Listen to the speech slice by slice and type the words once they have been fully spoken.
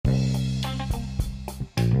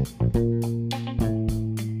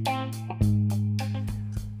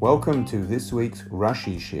Welcome to this week's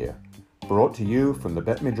Rashi Shir, brought to you from the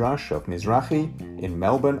Bet Midrash of Mizrahi in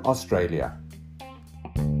Melbourne, Australia.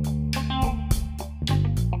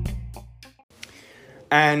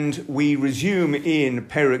 And we resume in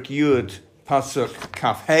Perek Yud Pasuk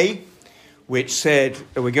Kaf Hey, which said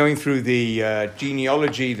we're going through the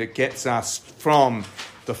genealogy that gets us from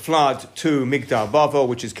the flood to Migdal Bavel,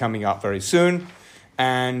 which is coming up very soon.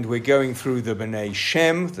 And we're going through the Bnei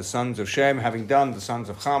Shem, the sons of Shem, having done the sons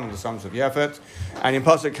of Ham and the sons of Yefet. And in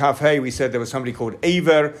Pasuk Kaf Hey, we said there was somebody called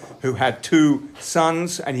Aver who had two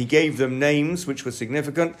sons, and he gave them names which were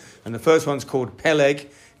significant. And the first one's called Peleg,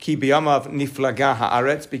 Ki biyamav niflaga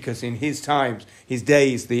haaretz, because in his times, his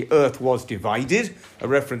days, the earth was divided, a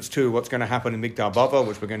reference to what's going to happen in Migdal Bavel,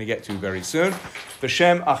 which we're going to get to very soon.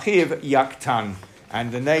 V'shem achiv Yaktan,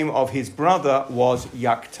 and the name of his brother was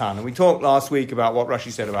Yaktan. And we talked last week about what Rashi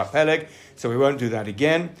said about Peleg, so we won't do that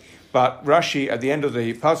again. But Rashi, at the end of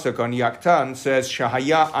the pasuk on Yaktan, says,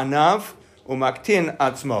 Shahaya anav umaktin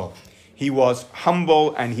atzmo. He was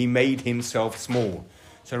humble and he made himself small.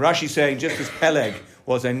 So Rashi saying, just as Peleg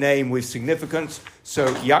was a name with significance, so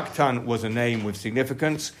Yaktan was a name with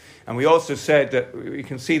significance. And we also said that we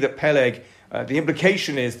can see that Peleg, the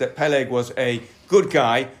implication is that Peleg was a good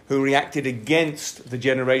guy who reacted against the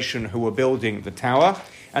generation who were building the tower.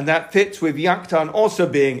 And that fits with Yaktan also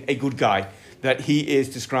being a good guy, that he is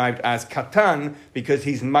described as Katan because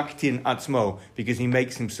he's Maktin Atzmo, because he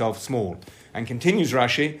makes himself small. And continues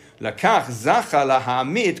Rashi, Lakach zacha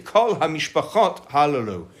lahamid kol hamishpachot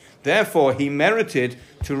halalu. Therefore, he merited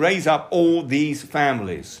to raise up all these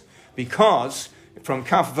families, because from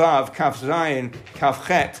Kaf Vav, Kaf Zayin, Kaf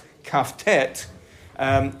Chet, Kaf Tet,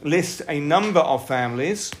 lists a number of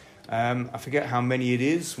families. I forget how many it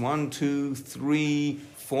is. 1, 2, 3,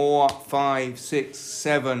 4, 5, 6,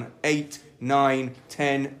 7, 8, 9,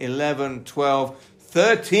 10, 11, 12,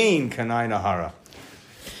 13 Kanai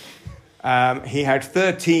Nahara. He had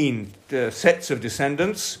 13 sets of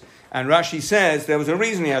descendants. And Rashi says there was a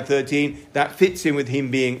reason he had 13 that fits in with him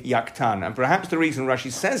being Yaktan. And perhaps the reason Rashi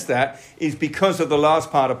says that is because of the last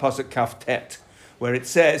part of Pasuk Kaf Tet, where it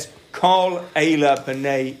says, Kol Eila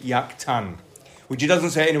B'nei Yaktan, which it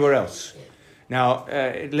doesn't say anywhere else. Now,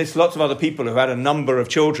 it lists lots of other people who had a number of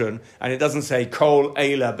children, and it doesn't say Kol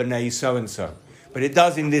Eila B'nei so-and-so. But it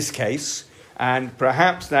does in this case. And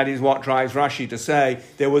perhaps that is what drives Rashi to say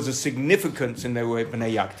there was a significance in they were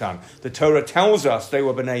Bnei Yaktan. The Torah tells us they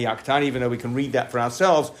were Bnei Yaktan, even though we can read that for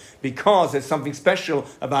ourselves, because there's something special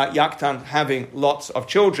about Yaktan having lots of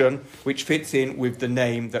children, which fits in with the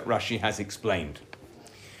name that Rashi has explained.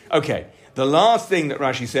 Okay, the last thing that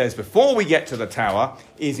Rashi says before we get to the tower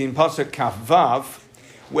is in Pasuk Kaf Vav,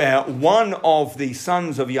 where one of the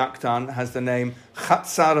sons of Yaktan has the name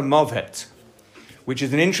Chatzar Movet, which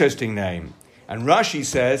is an interesting name. And Rashi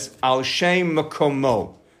says, Al Shem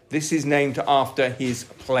Makomo. This is named after his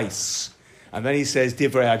place. And then he says,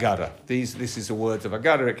 Divrei Agada. This is the words of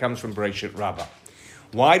Agada. It comes from Bereshit Rabbah.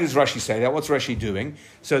 Why does Rashi say that? What's Rashi doing?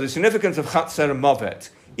 So the significance of Chatzar Movet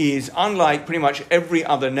is, unlike pretty much every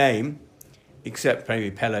other name, except maybe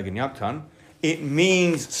Peleg and Yaktan, it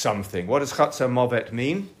means something. What does Chatzar Movet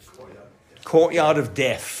mean? Courtyard of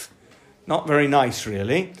death. Not very nice,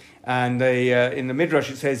 really. And in the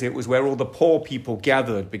Midrash it says it was where all the poor people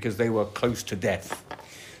gathered because they were close to death.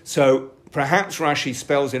 So perhaps Rashi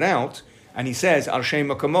spells it out and he says, Al Shem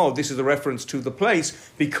Makomo, this is a reference to the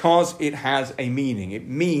place because it has a meaning. It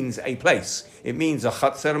means a place. It means a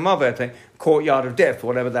Chatzar Movet, a courtyard of death,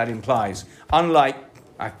 whatever that implies. Unlike,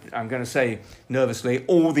 I'm going to say nervously,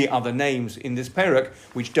 all the other names in this Perek,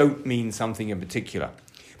 which don't mean something in particular.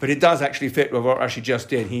 But it does actually fit with what Rashi just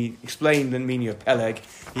did. He explained the meaning of Peleg,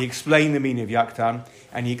 he explained the meaning of Yaktan,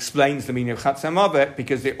 and he explains the meaning of Chatzar Movet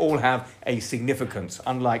because they all have a significance,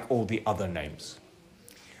 unlike all the other names.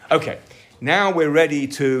 Okay, now we're ready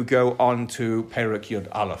to go on to Perek Yud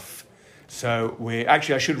Aleph. So I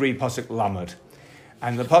should read Pasuk Lamed.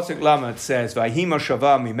 And the Pasuk Lamed says, Vayhi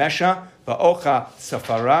Moshava Mimesha, Va'ocha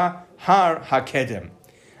Safara, Har HaKedem.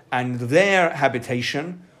 And their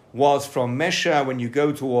habitation was from Mesha, when you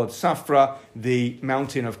go towards Safra, the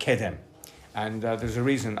mountain of Kedem. And there's a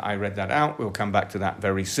reason I read that out. We'll come back to that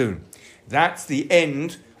very soon. That's the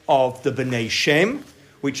end of the Bnei Shem,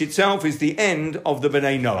 which itself is the end of the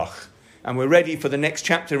Bnei Noach. And we're ready for the next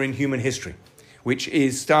chapter in human history, which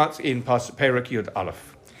starts in Perek Yud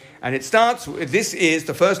Aleph. And it starts, this is,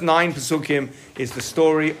 the first 9 Pesukim, is the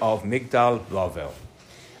story of Migdal Bavel.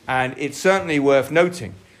 And it's certainly worth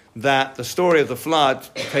noting that the story of the flood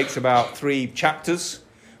takes about 3 chapters,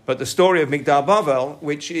 but the story of Migdal Bavel,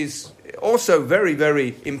 which is also very,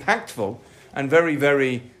 very impactful and very,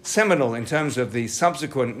 very seminal in terms of the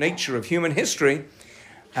subsequent nature of human history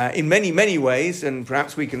in many, many ways. And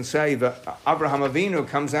perhaps we can say that Abraham Avinu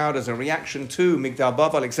comes out as a reaction to Migdal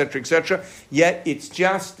Bavel, etc., yet it's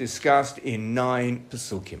just discussed in 9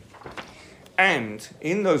 Pesukim. And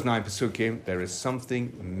in those 9 Pesukim, there is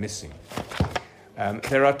something missing.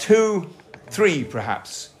 There are 3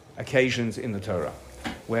 perhaps, occasions in the Torah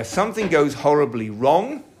where something goes horribly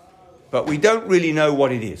wrong, but we don't really know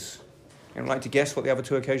what it is. Anyone like to guess what the other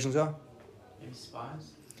 2 occasions are? Maybe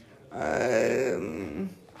spies?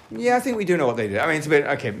 Yeah, I think we do know what they did. I mean, it's a bit,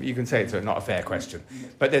 okay, you can say it's not a fair question.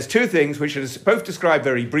 But there's 2 things which are both described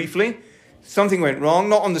very briefly. Something went wrong,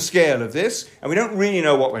 not on the scale of this, and we don't really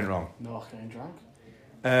know what went wrong. Noah getting drunk?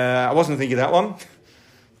 I wasn't thinking of that one.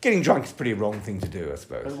 Getting drunk is a pretty wrong thing to do, I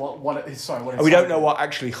suppose. What We don't know what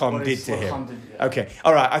actually Chum did to him. Chum did, yeah. Okay,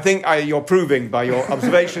 all right. I think you're proving by your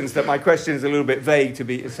observations that my question is a little bit vague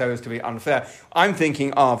so as to be unfair. I'm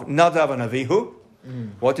thinking of Nadav and Avihu.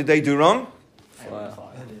 What did they do wrong?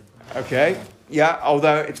 Okay, yeah,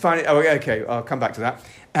 although it's fine. Oh, okay, I'll come back to that.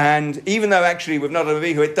 And even though actually with Nadav and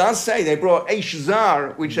Avihu, it does say they brought Eish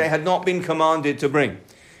Zar, which they had not been commanded to bring.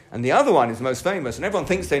 And the other one is the most famous, and everyone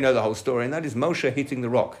thinks they know the whole story, and that is Moshe hitting the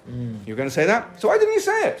rock. You're going to say that? So why didn't you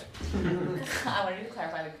say it? I wanted to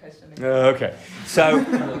clarify the question. Okay.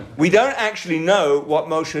 So we don't actually know what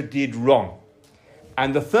Moshe did wrong.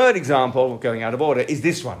 And the third example, going out of order, is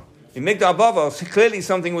this one. In Migdal Bavel, clearly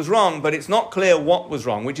something was wrong, but it's not clear what was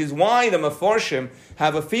wrong, which is why the Meforshim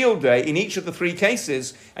have a field day in each of the 3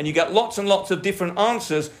 cases, and you get lots and lots of different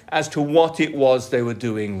answers as to what it was they were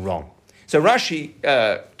doing wrong. So Rashi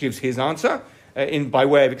gives his answer by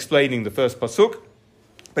way of explaining the first pasuk,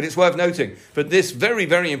 but it's worth noting that this very,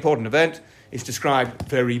 very important event is described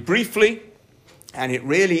very briefly, and it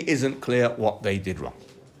really isn't clear what they did wrong.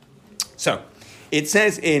 So, it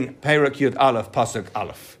says in Perek Yud Aleph, pasuk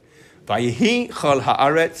Aleph, Vayehi chol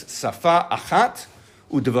haaretz safa achat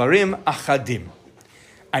udvarim achadim.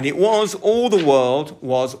 And it was, all the world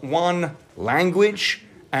was one language,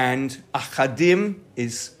 and achadim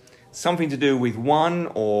is something to do with one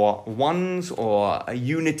or ones or a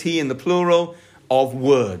unity in the plural of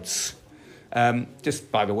words.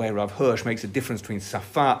 Just by the way, Rav Hirsch makes a difference between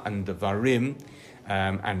Safa and Devarim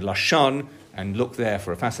and Lashon, and look there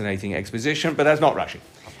for a fascinating exposition, but that's not Rashi.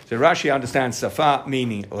 So Rashi understands Safa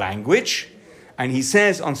meaning language, and he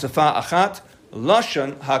says on Safa Achat,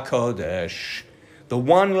 Lashon HaKodesh. The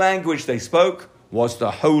one language they spoke was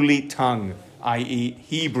the holy tongue, i.e.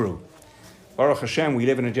 Hebrew. Baruch Hashem, we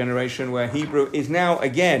live in a generation where Hebrew is now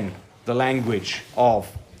again the language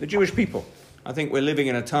of the Jewish people. I think we're living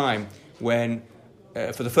in a time when,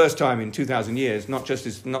 for the first time in 2,000 years, not just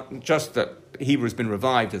that Hebrew has been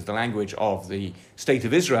revived as the language of the state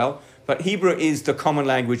of Israel, but Hebrew is the common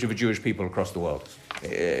language of the Jewish people across the world.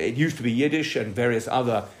 It used to be Yiddish and various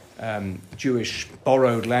other Jewish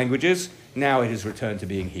borrowed languages. Now it has returned to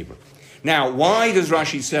being Hebrew. Now, why does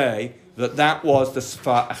Rashi say that was the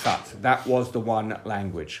Sfa Achat, that was the one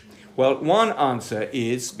language? Well, one answer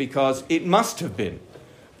is because it must have been,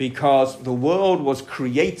 because the world was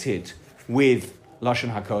created with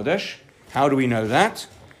Lashon HaKodesh. How do we know that?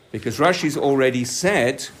 Because Rashi's already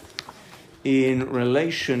said in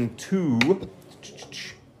relation to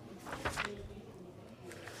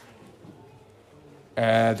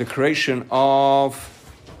the creation of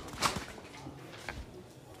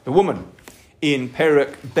the woman in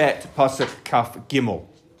Perek Bet Pasuk Kaf Gimel.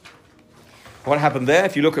 What happened there?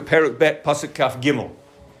 If you look at Perek Bet Pasuk Kaf Gimel.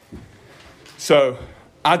 So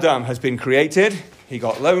Adam has been created. He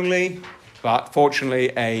got lonely, but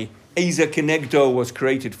fortunately a Ezer Kenegdo was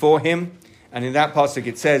created for him. And in that pasuk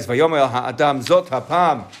it says, Vayomer ha'adam zot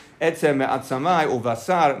hapam etzem me'atzamai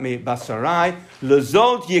uvasar me'basarai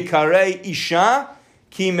lezot yikarei isha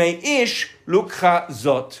ki me'ish lukha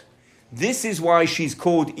zot. This is why she's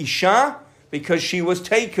called Isha, because she was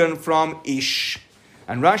taken from Ish.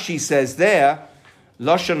 And Rashi says there,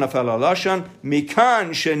 Lashon nafel Lashon, Mikan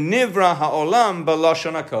shenivra ha'olam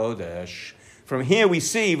b'Lashon HaKodesh. From here we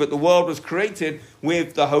see that the world was created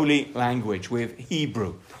with the holy language, with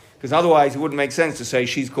Hebrew. Because otherwise it wouldn't make sense to say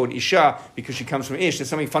she's called Isha because she comes from Ish. There's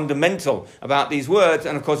something fundamental about these words,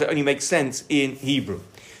 and of course it only makes sense in Hebrew.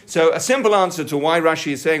 So a simple answer to why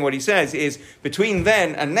Rashi is saying what he says is, between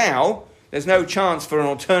then and now, there's no chance for an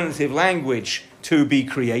alternative language to be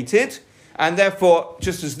created. And therefore,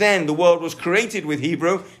 just as then the world was created with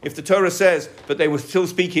Hebrew, if the Torah says that they were still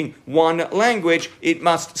speaking one language, it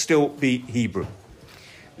must still be Hebrew.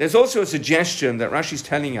 There's also a suggestion that Rashi's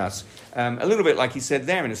telling us a little bit like he said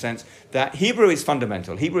there, in a sense, that Hebrew is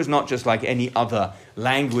fundamental. Hebrew is not just like any other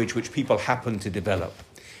language which people happen to develop.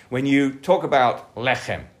 When you talk about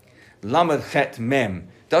lechem, lamed chet mem,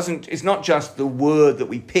 it's not just the word that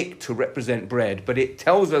we pick to represent bread, but it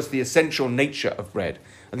tells us the essential nature of bread.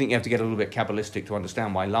 I think you have to get a little bit Kabbalistic to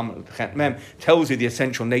understand why lamed chet mem tells you the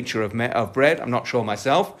essential nature of bread. I'm not sure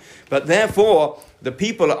myself. But therefore, the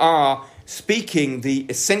people are speaking the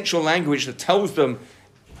essential language that tells them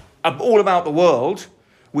all about the world,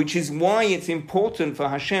 which is why it's important for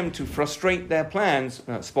Hashem to frustrate their plans.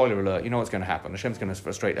 Spoiler alert, you know what's going to happen. Hashem's going to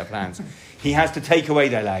frustrate their plans. He has to take away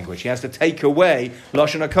their language. He has to take away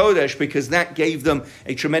Lashon HaKodesh, because that gave them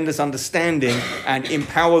a tremendous understanding and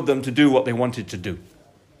empowered them to do what they wanted to do.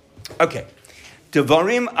 Okay,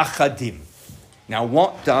 Devarim Achadim. Now,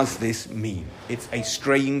 what does this mean? It's a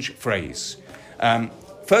strange phrase.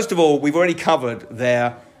 First of all, we've already covered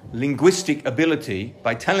their linguistic ability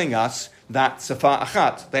by telling us that Safar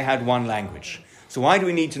Achat, they had one language. So why do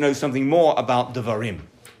we need to know something more about Devarim?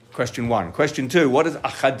 Question one. Question two, what does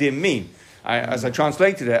Achadim mean? As I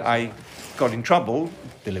translated it, I got in trouble,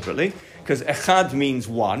 deliberately, because Echad means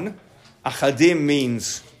one, Achadim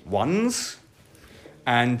means ones,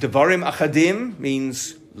 and Devarim Achadim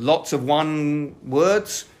means lots of one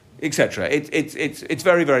words, etc. It's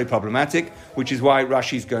very, very problematic, which is why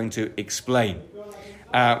Rashi's going to explain.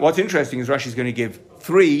 What's interesting is Rashi's going to give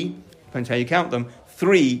three, depends how you count them,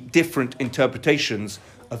 three different interpretations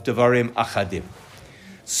of Devarim Achadim.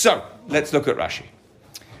 So, let's look at Rashi.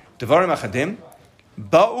 Devarim Achadim,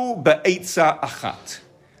 Ba'u Ba'etza Achat.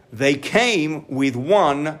 They came with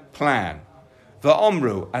one plan.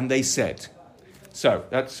 Va'omru, and they said. So,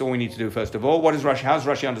 that's all we need to do first of all. How's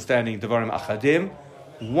Rashi understanding Devarim Achadim?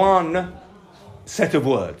 One set of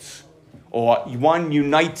words, or one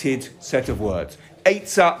united set of words.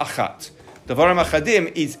 Eitza Achat. Devarim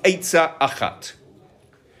Achadim is Eitza Achat.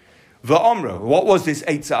 Va'omru, what was this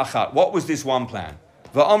Eitza Achat? What was this one plan?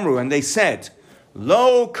 Va'omru, and they said,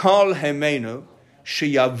 Lo kol hemenu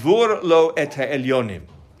sheyavur lo et ha'elyonim.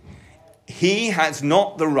 He has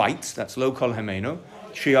not the right, that's lo kol hemenu,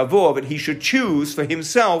 sheyavur, but he should choose for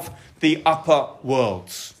himself the upper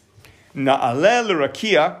worlds. Na'aleh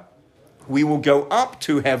l'rakia, we will go up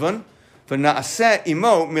to heaven, v'na'aseh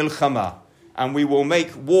imo milchama, and we will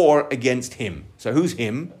make war against him. So who's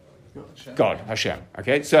him? God, Hashem.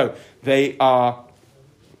 Okay, so they are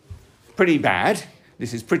pretty bad.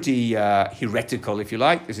 This is pretty heretical, if you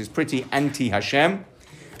like. This is pretty anti-Hashem.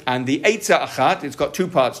 And the Eitza Achat, it's got two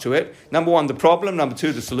parts to it. Number one, the problem. Number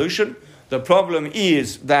two, the solution. The problem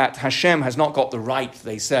is that Hashem has not got the right,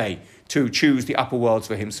 they say, to choose the upper worlds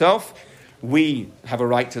for himself. We have a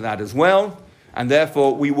right to that as well. And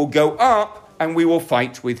therefore, we will go up and we will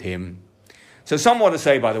fight with him. So some want to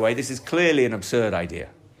say, by the way, this is clearly an absurd idea.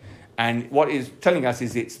 And what is telling us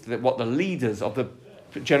is it's what the leaders of the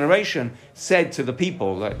generation said to the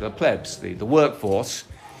people, like the plebs, the workforce,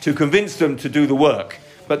 to convince them to do the work.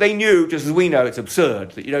 But they knew, just as we know, it's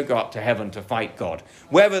absurd that you don't go up to heaven to fight God.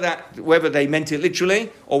 Whether they meant it literally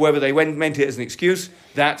or whether they meant it as an excuse,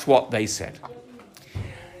 that's what they said.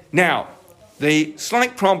 Now, the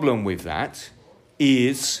slight problem with that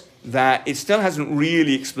is that it still hasn't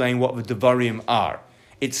really explained what the Devarim are.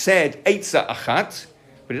 It said Eitza Achat,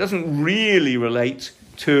 but it doesn't really relate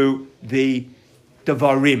to the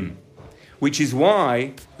Devarim, which is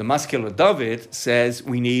why the Maskil of David says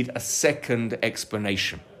we need a second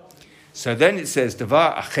explanation. So then it says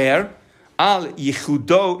Devar Acher al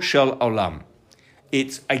Yichudo shel Olam.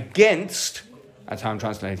 It's against, that's how I'm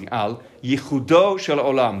translating al, Yichudo shel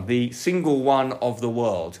Olam, the single one of the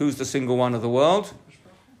world. Who's the single one of the world?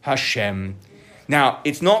 Hashem. Now,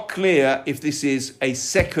 it's not clear if this is a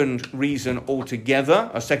second reason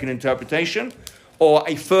altogether, a second interpretation, or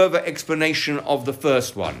a further explanation of the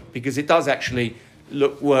first one, because it does actually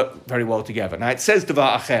work very well together. Now, it says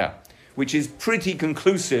Devar Acher, which is pretty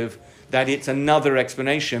conclusive that it's another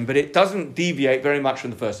explanation, but it doesn't deviate very much from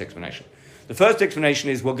the first explanation. The first explanation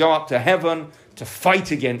is we'll go up to heaven to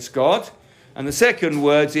fight against God, and the second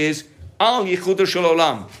word is Al Yichudo Shel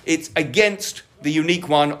Olam. It's against the unique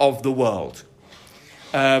one of the world.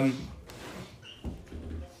 Sorry,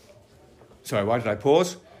 why did I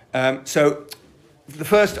pause? So the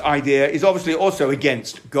first idea is obviously also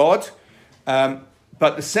against God, but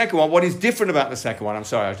the second one, what is different about the second one, I'm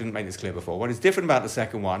sorry, I didn't make this clear before, what is different about the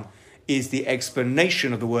second one is the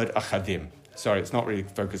explanation of the word Achadim. Sorry, it's not really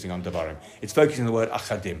focusing on Devarim. It's focusing on the word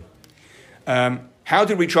Achadim. How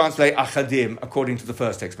did we translate Achadim according to the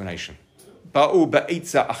first explanation? Ba'u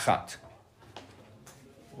ba'itza achat.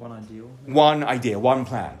 One idea, one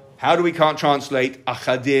plan. How do we can't translate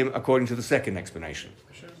Achadim according to the second explanation?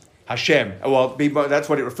 Hashem. Well, that's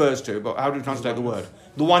what it refers to, but how do we translate the word?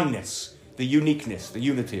 The oneness, the uniqueness, the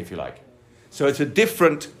unity, if you like. So it's a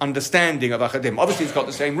different understanding of achadim. Obviously, it's got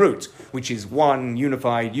the same root, which is one,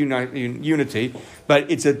 unified, unity,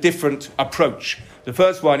 but it's a different approach. The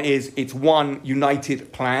first one is it's one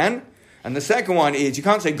united plan, and the second one is you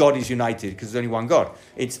can't say God is united because there's only one God.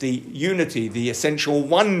 It's the unity, the essential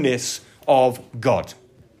oneness of God.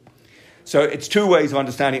 So it's two ways of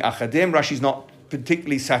understanding achadim. Rashi's not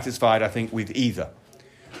particularly satisfied, I think, with either.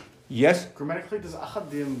 Yes? Grammatically, does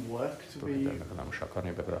achadim work to be...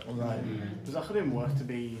 Does achadim work to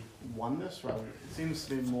be oneness, rather? It seems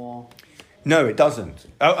to be more... No, it doesn't.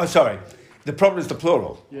 Oh, sorry. The problem is the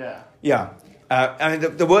plural. Yeah. Yeah. I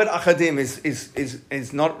mean, the word achadim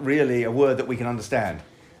is not really a word that we can understand.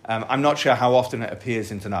 I'm not sure how often it appears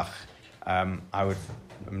in Tanakh. I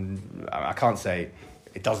can't say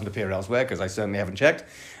it doesn't appear elsewhere because I certainly haven't checked.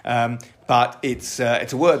 But it's a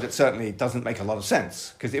word that certainly doesn't make a lot of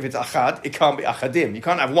sense, because if it's achad, it can't be achadim. You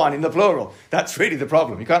can't have one in the plural. That's really the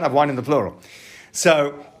problem. You can't have one in the plural.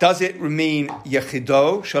 So, does it mean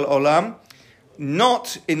yechido shel olam?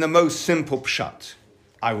 Not in the most simple pshat,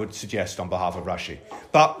 I would suggest on behalf of Rashi.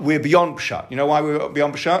 But we're beyond pshat. You know why we're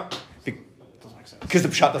beyond pshat? Because the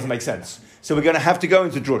pshat doesn't make sense. So we're going to have to go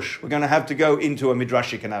into drush. We're going to have to go into a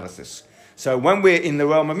midrashic analysis. So when we're in the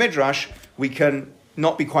realm of midrash, we can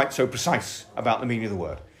not be quite so precise about the meaning of the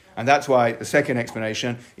word. And that's why the second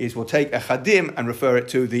explanation is we'll take echadim and refer it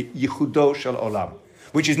to the yichudo shel olam,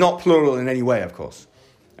 which is not plural in any way, of course.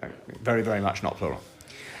 Very, very much not plural.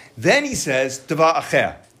 Then he says, Devar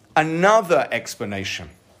acher, another explanation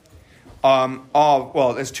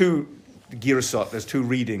there's two girasot, there's two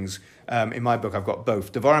readings. In my book, I've got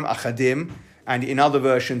both. Devarim achadim, and in other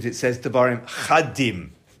versions it says Devarim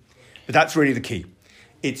chadim. But that's really the key.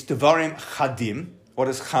 It's Devarim chadim. What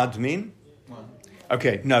does chad mean? One.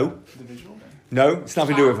 Okay, no. Divisional? No, it's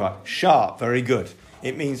nothing to do with that. Sharp, very good.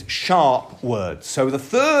 It means sharp words. So the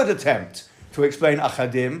third attempt to explain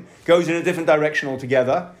achadim goes in a different direction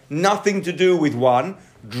altogether. Nothing to do with one.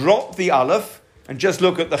 Drop the aleph and just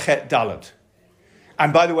look at the chet dalet.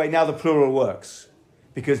 And by the way, now the plural works.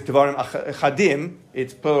 Because Devarim achadim,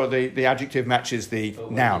 it's plural, the adjective matches the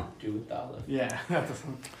noun. Do with the aleph. Yeah, that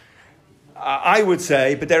doesn't... I would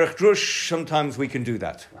say, but derech drush, sometimes we can do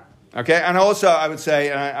that. Okay, and also I would say,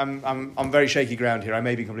 and I'm on very shaky ground here, I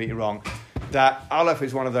may be completely wrong, that aleph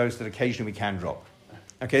is one of those that occasionally we can drop.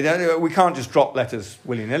 Okay, we can't just drop letters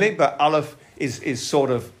willy-nilly, but aleph is sort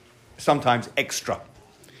of sometimes extra.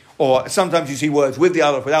 Or sometimes you see words with the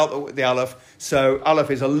aleph, without the aleph, so aleph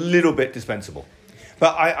is a little bit dispensable.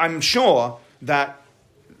 But I'm sure that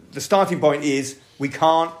the starting point is we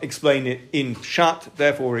can't explain it in pshat,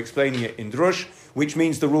 therefore we're explaining it in drush, which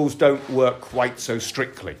means the rules don't work quite so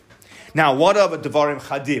strictly. Now, what are the devarim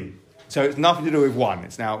chadim? So it's nothing to do with one,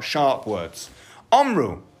 it's now sharp words.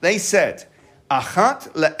 Omru, they said,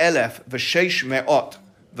 achat le'elef v'sheish me'ot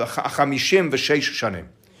v'chamishim v'sheish shanim.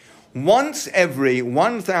 Once every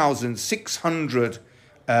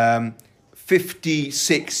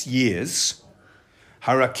 1,656 years,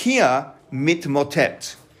 harakia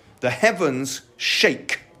mitmotet, the heavens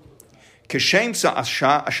shake, Keshem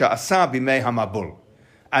sa'asha bimei hamabul,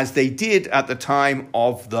 as they did at the time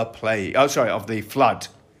of the of the flood.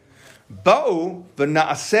 Bo'u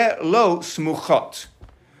v'na'aseh lo smuchot.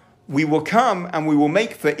 We will come and we will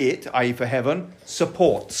make for it, i.e. for heaven,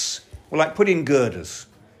 supports. We'll like put in girders.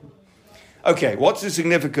 Okay, what's the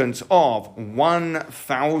significance of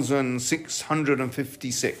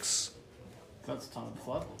 1,656? That's the time of the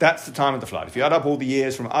flood. That's the time of the flood. If you add up all the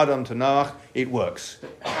years from Adam to Noah, it works.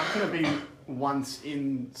 How can it be once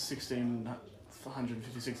in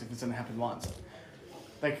 1,656 if it's only happened once?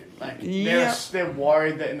 They're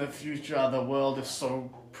worried that in the future the world is so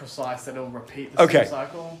precise that it'll repeat the same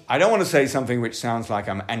cycle. I don't want to say something which sounds like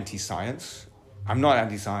I'm anti-science. I'm not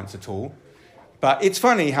anti-science at all. But it's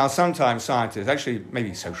funny how sometimes scientists, actually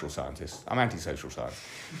maybe social scientists, I'm anti-social science,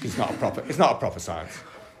 because it's not a proper science.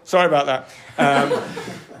 Sorry about that.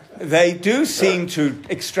 They do seem to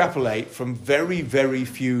extrapolate from very, very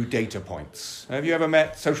few data points. Have you ever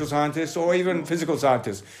met social scientists or even physical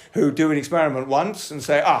scientists who do an experiment once and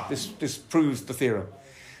say, this proves the theorem?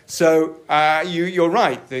 So you're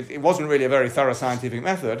right. It wasn't really a very thorough scientific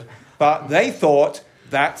method, but they thought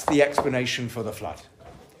that's the explanation for the flood.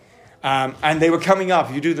 And they were coming up,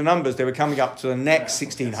 if you do the numbers, they were coming up to the next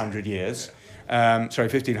 1,600 years.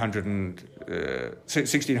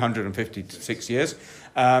 1,656 years.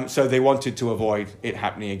 So they wanted to avoid it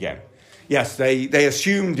happening again. Yes, they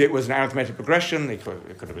assumed it was an arithmetic progression. It could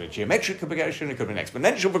have been a geometric progression. It could have been an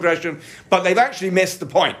exponential progression. But they've actually missed the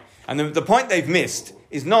point. And the point they've missed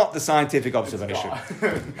is not the scientific observation.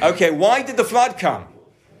 Okay, why did the flood come?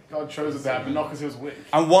 God chose it to happen, not because it was weak.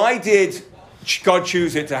 And why did God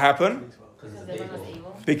choose it to happen? Because everyone was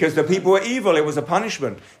evil. Because the people were evil. It was a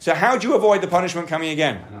punishment. So how do you avoid the punishment coming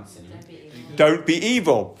again? Don't be evil. Don't be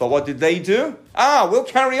evil. But what did they do? We'll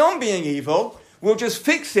carry on being evil. We'll just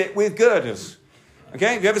fix it with girders.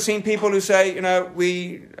 Okay? Have you ever seen people who say,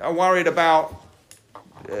 we are worried about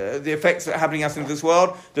the effects that are happening us in this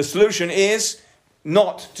world? The solution is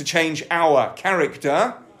not to change our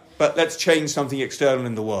character, but let's change something external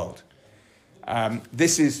in the world.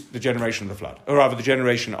 This is the generation of the flood, or rather the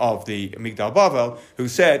generation of the Migdal Bavel, who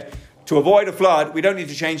said, to avoid a flood, we don't need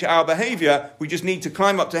to change our behavior, we just need to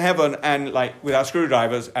climb up to heaven and, with our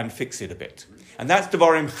screwdrivers, and fix it a bit. And that's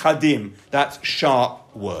Devarim Chadim, that's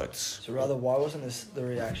sharp words. So rather, why wasn't this the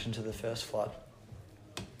reaction to the first flood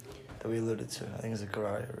that we alluded to? I think it was a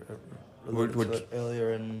Gerari alluded to it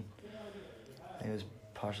earlier in, I think it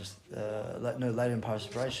was later in Parshas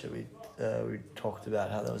Bereishit, we talked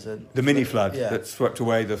about how there was the mini flood that swept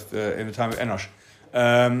away in the time of Enosh.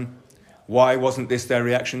 Why wasn't this their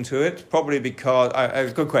reaction to it? Probably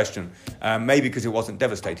because, good question, maybe because it wasn't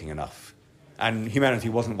devastating enough. And humanity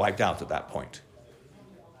wasn't wiped out at that point.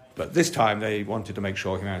 But this time they wanted to make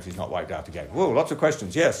sure humanity's not wiped out again. Whoa, lots of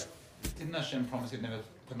questions, yes? Didn't Hashem promise he'd never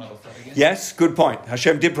put another flood again? Yes, good point.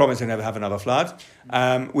 Hashem did promise he'd never have another flood,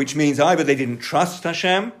 which means either they didn't trust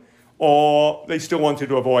Hashem, or they still wanted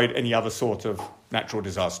to avoid any other sort of natural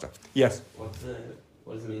disaster. Yes? What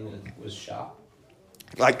does it mean that it was sharp?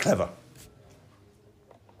 Like clever.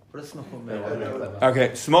 What does smochat mean? Okay,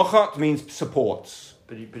 smochat means supports.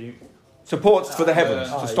 But you supports for the heavens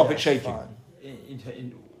to stop it shaking.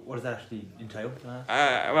 What does that actually entail?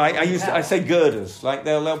 I say girders. Like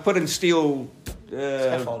they'll put in steel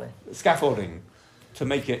scaffolding to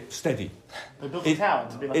make it steady. They built a tower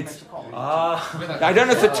to be like extra column. I don't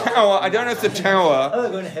know if the tower. Oh,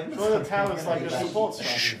 they're going to heaven. Well, the tower's like a support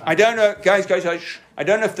structure. I don't know, guys. I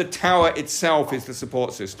don't know if the tower itself is the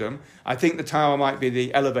support system. I think the tower might be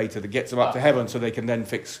the elevator that gets them up to heaven, so they can then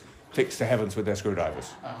fix the heavens with their screwdrivers.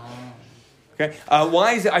 Okay.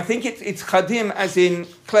 Why is it? I think it's chadim as in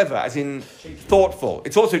clever, as in thoughtful.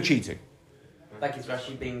 It's also cheating. Like is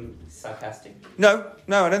Rashi being sarcastic? No,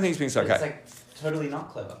 I don't think he's being sarcastic. It's totally not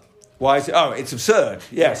clever. Why is it? Oh, it's absurd.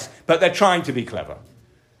 Yes, but they're trying to be clever.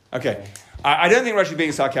 Okay. I don't think Rashi's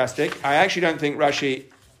being sarcastic. I actually don't think Rashi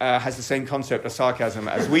has the same concept of sarcasm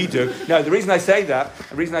as we do. No, the reason I say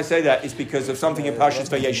that is because of something in Parshas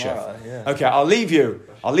Vayeshev. Okay, I'll leave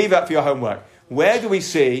that for your homework. Where do we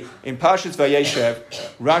see in Parshas Vayeshev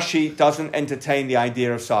Rashi doesn't entertain the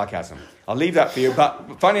idea of sarcasm? I'll leave that for you.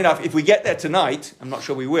 But funny enough, if we get there tonight, I'm not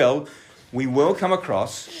sure we will come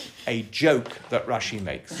across a joke that Rashi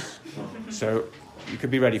makes. So you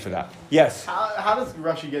could be ready for that. Yes? How does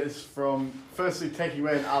Rashi get this from firstly taking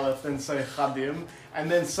away an aleph, then say chadim, and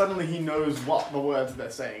then suddenly he knows what the words they're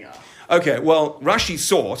saying are? Okay, well, Rashi's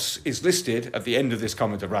source is listed at the end of this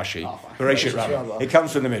comment of Rashi. Bereishit Rabbah. It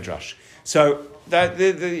comes from the Midrash. So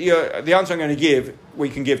the answer I'm going to give, we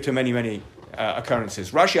can give to many, many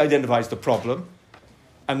occurrences. Rashi identifies the problem,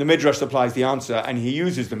 and the Midrash supplies the answer, and he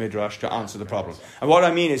uses the Midrash to answer the problem. And what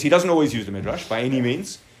I mean is, he doesn't always use the Midrash, by any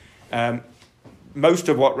means. Most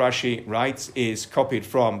of what Rashi writes is copied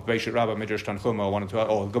from Bereishit Rabbah, Midrash Tanchuma,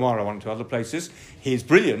 or Gemara, one or two other places. His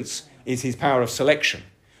brilliance is his power of selection.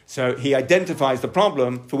 So he identifies the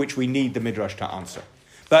problem for which we need the Midrash to answer.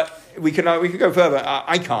 But we can go further.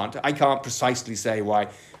 I can't precisely say why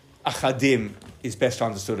Achadim is best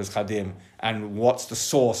understood as Chadim, and what's the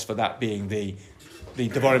source for that being the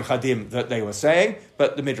Devarim Chadim that they were saying,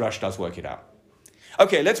 but the Midrash does work it out.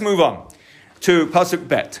 Okay, let's move on to Pasuk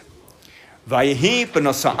Bet. Vayehi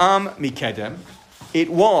b'nosa'am mikedem. It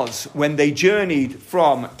was when they journeyed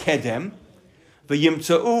from Kedem,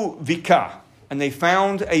 v'yimtza'u vika, and they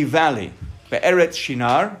found a valley, be'eretz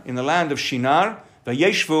Shinar, in the land of Shinar,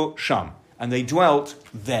 v'yeshvu sham, and they dwelt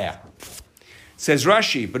there. Says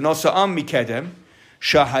Rashi, b'nosa'am mikedem,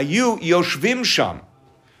 shahayu yoshvim sham.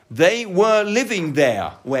 They were living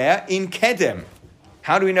there. Where? In Kedem.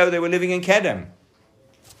 How do we know they were living in Kedem?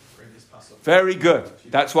 Very good.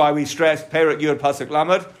 That's why we stress Perek Yud Pasuk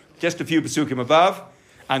Lamed, just a few Pasukim above.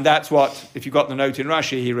 And that's what, if you've got the note in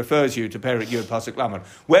Rashi, he refers you to Perek Yud Pasuk Lamed,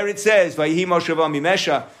 where it says, Vayihi Moshava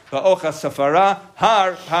Mimesha, Va'ocha Safara,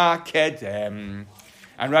 Har HaKedem.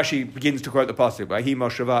 And Rashi begins to quote the Pasuk, Vayihi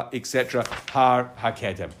Moshava, etc., Har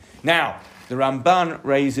HaKedem. Now, the Ramban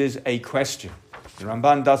raises a question. The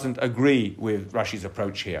Ramban doesn't agree with Rashi's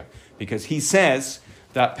approach here, because he says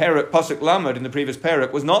that Pasuk Lamed in the previous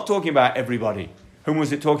Perek was not talking about everybody. Whom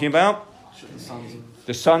was it talking about? The sons of...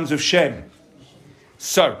 The sons of Shem.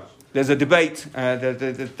 So, there's a debate.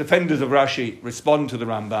 The defenders of Rashi respond to the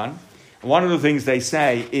Ramban. One of the things they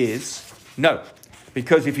say is, no,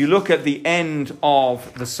 because if you look at the end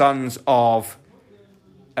of the sons of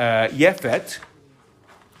Yefet,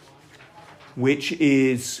 which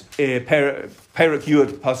is Perek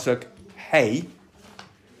Yud Pasuk Hey,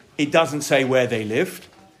 it doesn't say where they lived.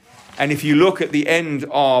 And if you look at the end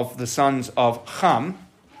of the sons of Cham,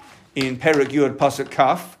 in Perek Yud Pasuk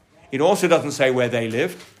Kaf, it also doesn't say where they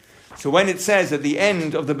lived. So when it says at the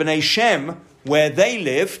end of the Bnei Shem where they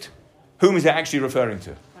lived, whom is it actually referring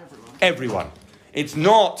to? Everyone. It's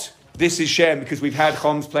not, this is Shem because we've had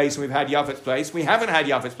Cham's place and we've had Yafet's place. We haven't had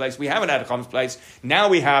Yafet's place. We haven't had Cham's place. Now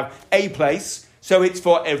we have a place, so it's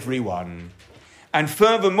for everyone. And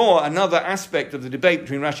furthermore, another aspect of the debate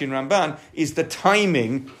between Rashi and Ramban is the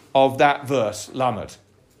timing of that verse, Lamed.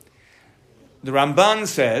 The Ramban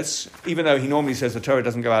says, even though he normally says the Torah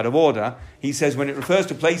doesn't go out of order, he says when it refers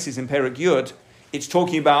to places in Perek Yud, it's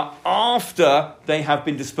talking about after they have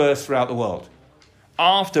been dispersed throughout the world.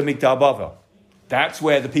 After Migdal Bavel. That's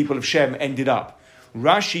where the people of Shem ended up.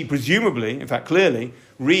 Rashi, presumably, in fact clearly,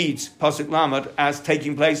 reads Pasuk Lamed as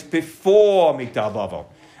taking place before Migdal Bavel.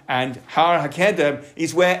 And Har HaKedem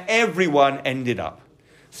is where everyone ended up.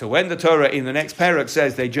 So when the Torah in the next parak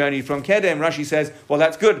says they journeyed from Kedem, Rashi says, well,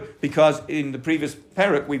 that's good, because in the previous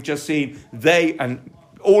parak we've just seen they and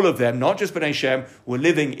all of them, not just Bnei Shem, were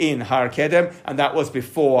living in Har Kedem, and that was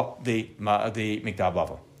before the Migdal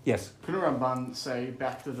Bavel. Yes? Couldn't Ramban say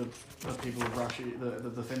back to the people of Rashi, the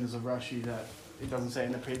defenders of Rashi, that it doesn't say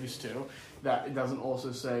in the previous two, that it doesn't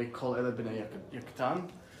also say Kol Ele B'nei Yoktan,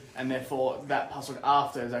 and therefore that pasuk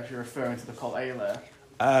after is actually referring to the Kol Ele.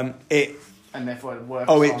 And therefore it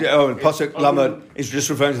works. Pasuk Lamed is just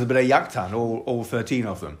referring to the Bnei Yaktan, all 13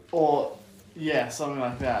 of them. Or, yeah, something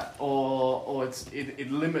like that. Or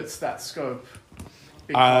it limits that scope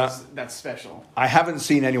because that's special. I haven't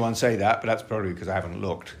seen anyone say that, but that's probably because I haven't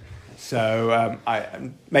looked. So I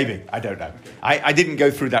don't know. I didn't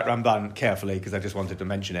go through that Ramban carefully because I just wanted to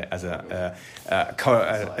mention it as a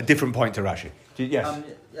different point to Rashi. Yes?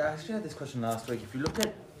 I actually had this question last week. If you look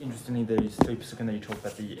at, interestingly, those three psukim that you talked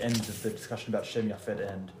about, the ends of the discussion about Shem, Yafet,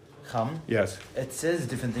 and Cham. Yes. It says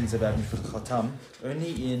different things about Mishpat Chatam.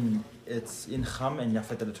 Only it's in Cham and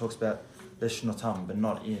Yafet that it talks about Lishnotam, but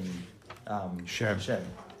not in Shem.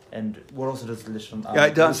 And what also does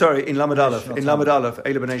Lishon? Sorry, in Lamed Aleph. In Lamed Aleph,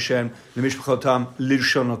 Eile B'nei Shem, Lemishpat Chatam,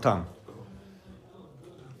 Lishonotam.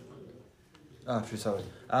 True, sorry.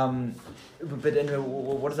 But anyway,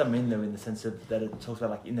 what does that mean, though, in the sense of that it talks about,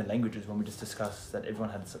 like, in the languages, when we just discussed that everyone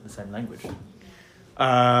had the same language?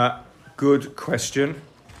 Good question.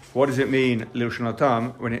 What does it mean,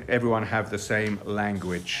 Lishonotam, when everyone have the same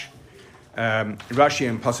language? Rashi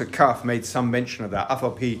and Pasuk Kaf made some mention of that.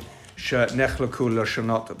 Afapi she'nechlaku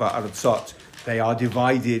lashonot va'aratzot. They are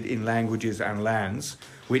divided in languages and lands,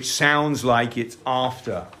 which sounds like it's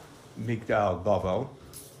after Migdal Bavel,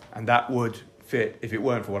 and that would fit if it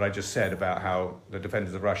weren't for what I just said about how the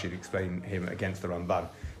defenders of Rashi explain him against the Ramban.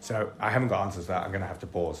 So I haven't got answers to that. I'm going to have to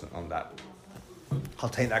pause on that. I'll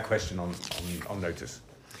take that question on notice.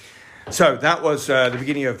 So that was the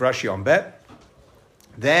beginning of Rashi on Bet.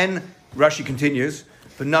 Then Rashi continues,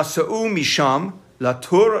 V'nasa'u misham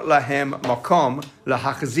latur lahem makom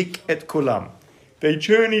lahachzik et kulam. They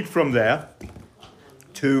journeyed from there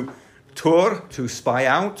to Tur, to spy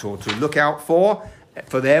out or to look out for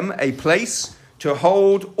them a place to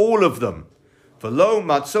hold all of them. V'lo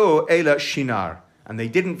matzo ela shinar. And they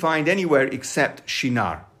didn't find anywhere except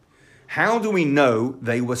Shinar. How do we know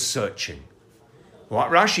they were searching? What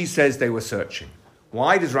Rashi says they were searching.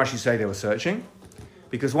 Why does Rashi say they were searching?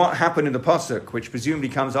 Because what happened in the Pasuk, which presumably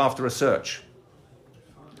comes after a search?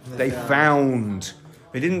 They found.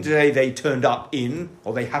 They didn't say they turned up in,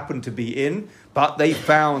 or they happened to be in, but they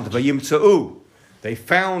found Vayimtza'u. They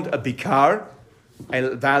found a Bikar,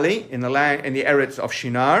 a valley in the Eretz of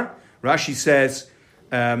Shinar. Rashi says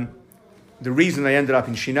the reason they ended up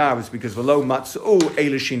in Shinar was because V'lo Matz'u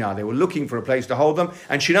Eila Shinar. They were looking for a place to hold them,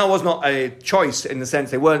 and Shinar was not a choice in the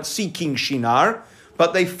sense they weren't seeking Shinar,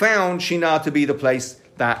 but they found Shinar to be the place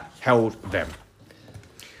that held them.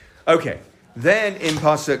 Okay, then in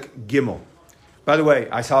Pasuk Gimel. By the way,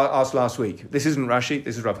 I asked last week, this isn't Rashi,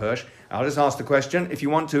 this is Rav Hirsch. I'll just ask the question, if you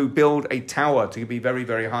want to build a tower to be very,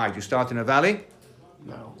 very high, do you start in a valley?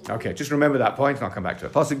 No. Okay, just remember that point and I'll come back to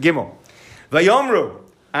it. Pasuk Gimel. Vayomru,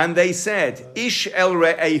 and they said, Ish el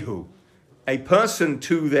re'ehu, a person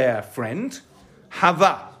to their friend,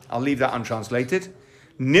 Hava, I'll leave that untranslated,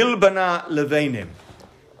 Nilbana levenim,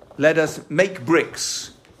 let us make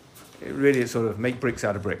bricks. Really, it's sort of make bricks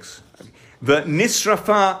out of bricks.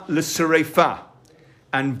 V'nisrafa l'serefa,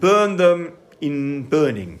 and burn them in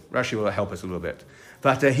burning. Rashi will help us a little bit.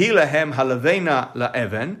 V'atahi lahem halavena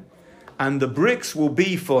la'even, and the bricks will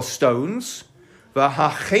be for stones.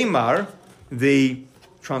 V'hachemar, the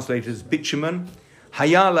translators bitumen,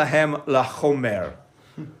 haya lahem lachomer.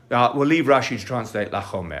 We'll leave Rashi to translate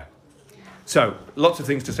lachomer. So, lots of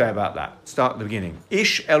things to say about that. Start at the beginning.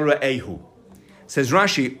 Ish el re'ehu. Says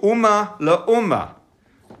Rashi, Ummah la ummah,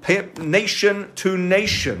 nation to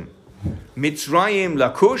nation. Mitzrayim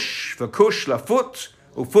la Cush, for Cush la Fut,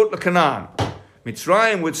 Ufut la Canaan.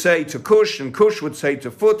 Mitzrayim would say to Cush, and Cush would say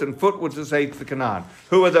to Fut, and Fut would say to Canaan.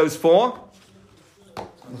 Who are those four?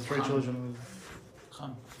 The three children.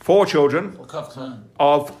 Cham. Four children Or Kav Cham.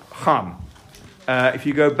 of Ham. If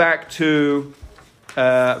you go back to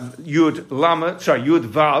Yud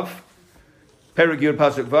Vav, Perek Yud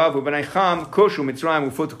Pasuk Vav, U'bnei Cham, Cush, Mitzrayim,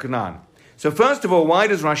 Ufut, Canaan. So first of all, why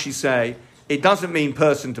does Rashi say it doesn't mean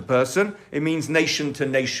person to person, it means nation to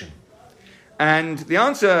nation? And the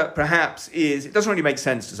answer, perhaps, is it doesn't really make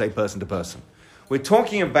sense to say person to person. We're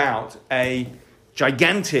talking about a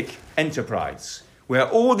gigantic enterprise where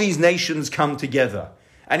all these nations come together.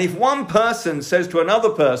 And if one person says to another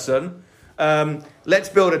person, let's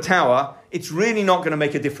build a tower, it's really not going to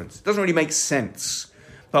make a difference. It doesn't really make sense.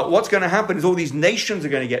 But what's going to happen is all these nations are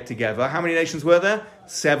going to get together. How many nations were there?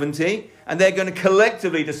 70. And they're going to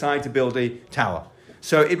collectively decide to build a tower.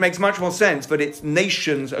 So it makes much more sense that its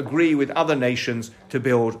nations agree with other nations to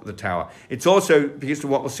build the tower. It's also, because of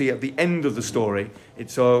what we'll see at the end of the story,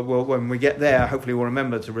 it's when we get there, hopefully we'll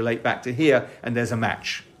remember to relate back to here, and there's a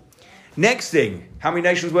match. Next thing, how many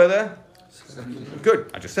nations were there? Good,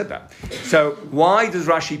 I just said that. So why does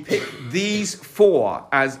Rashi pick these four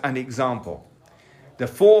as an example? The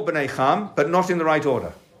four Bnei Cham, but not in the right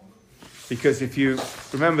order. Because if you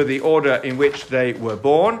remember the order in which they were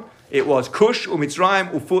born, it was Cush,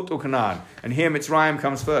 Mitzrayim, Ufut, Canaan. And here Mitzrayim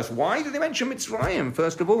comes first. Why do they mention Mitzrayim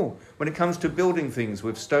first of all when it comes to building things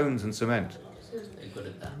with stones and cement? They're good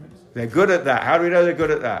at that. They're good at that. How do we know they're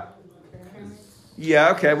good at that?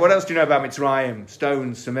 Yeah, okay. What else do you know about Mitzrayim?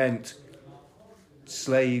 Stones, cement,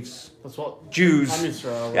 slaves, That's what Jews. Am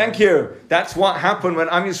Yisrael, Thank you. That's what happened when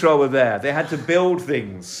Am Yisrael were there. They had to build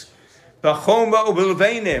things. B'choma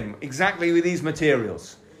u'bilveinim, exactly with these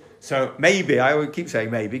materials. So maybe, I would keep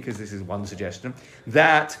saying maybe, because this is one suggestion,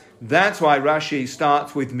 that's why Rashi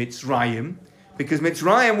starts with Mitzrayim, because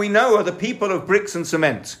Mitzrayim, we know, are the people of bricks and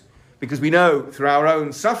cement, because we know through our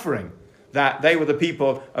own suffering that they were the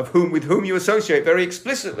people with whom you associate very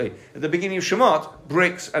explicitly at the beginning of Shemot,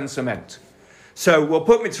 bricks and cement. So we'll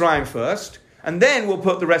put Mitzrayim first, and then we'll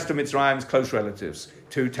put the rest of Mitzrayim's close relatives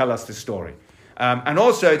to tell us this story. And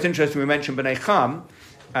also, it's interesting we mention Bnei Cham.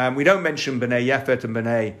 We don't mention Bnei Yafet and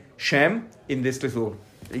Bnei Shem in this little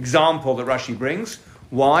example that Rashi brings.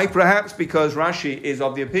 Why? Perhaps because Rashi is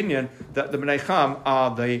of the opinion that the Bnei Cham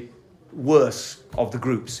are the worst of the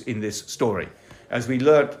groups in this story. As we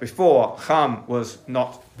learnt before, Cham was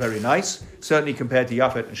not very nice, certainly compared to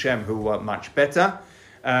Yafet and Shem, who were much better.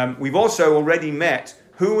 We've also already met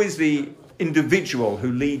who is the individual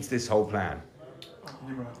who leads this whole plan.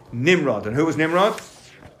 Nimrod. And who was Nimrod?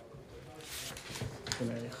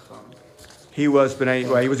 He was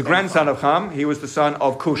a grandson of Ham. He was the son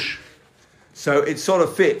of Cush. So it sort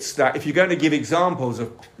of fits that if you're going to give examples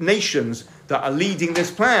of nations that are leading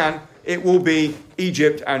this plan, it will be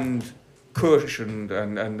Egypt and Cush and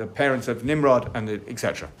the parents of Nimrod and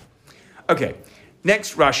etc. Okay,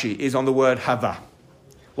 next Rashi is on the word Hava.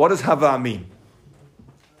 What does Hava mean?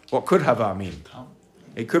 What could Hava mean?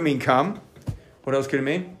 It could mean come. What else could it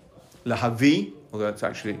mean? Lahavi, although it's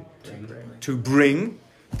actually to bring.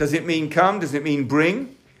 Does it mean come? Does it mean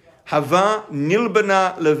bring? Hava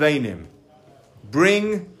nilbana leveinim.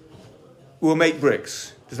 Bring will make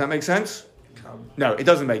bricks. Does that make sense? No, it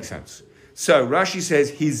doesn't make sense. So Rashi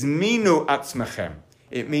says, Hizminu atzmachem.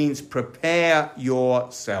 It means prepare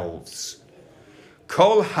yourselves.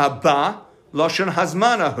 Kol haba loshan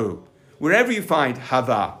hazmanahu. Wherever you find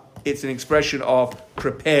hava, it's an expression of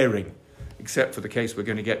preparing, except for the case we're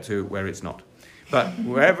going to get to where it's not. But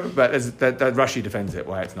wherever, that Rashi defends it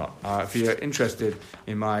why it's not. If you're interested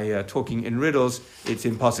in my talking in riddles, it's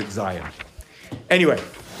in Pasuk Zion. Anyway,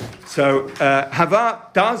 so hava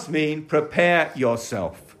does mean prepare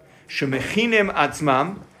yourself. Shemechinim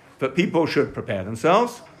atzmam, but people should prepare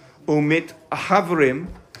themselves. Umit havrim,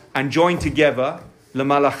 and join together.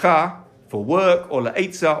 Lemalacha, for work, or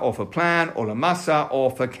le'etza, or for plan, or lemasa,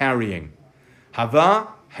 or for carrying. Hava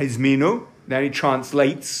hizminu. Then he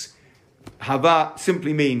translates. Hava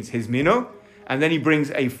simply means hizminu, and then he brings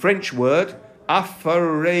a French word,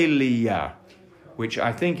 apharelia. which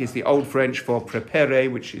I think is the Old French for prepare,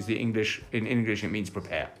 which is the English. In English, it means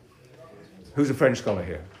prepare. Who's a French scholar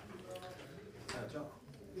here?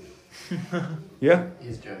 Yeah?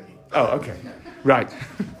 He's joking. Oh, okay. Right.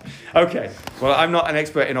 Okay. Well, I'm not an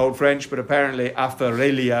expert in Old French, but apparently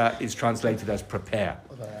apharelia is translated as prepare.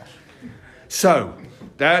 So,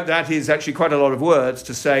 that is actually quite a lot of words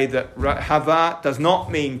to say that hava does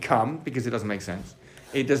not mean come, because it doesn't make sense.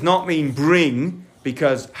 It does not mean bring,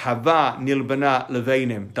 because hava nilbana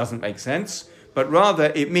levenim doesn't make sense. But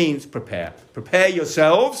rather, it means prepare. Prepare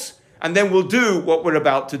yourselves, and then we'll do what we're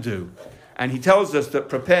about to do. And he tells us that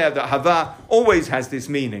that hava always has this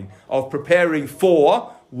meaning of preparing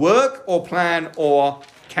for work or plan or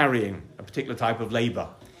carrying a particular type of labor.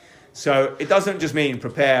 So it doesn't just mean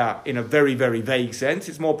prepare in a very, very vague sense.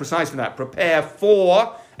 It's more precise than that. Prepare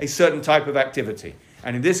for a certain type of activity.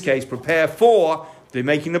 And in this case, prepare for the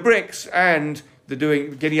making the bricks and the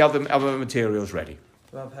getting other materials ready.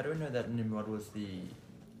 Well, how do we know that Nimrod was the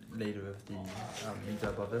leader of the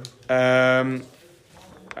Migdal Bavel?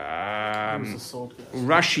 He was the sword guy.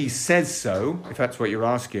 Rashi says so, if that's what you're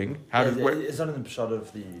asking. It's not in the shot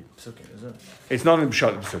of the Psukim, is it? It's not in the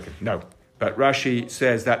Pshat of the Psukim, no. But Rashi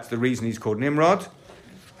says that's the reason he's called Nimrod.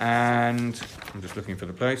 And I'm just looking for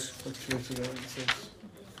the place.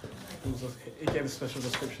 It gave a special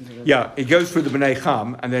description to it. Yeah, it goes through the Bnei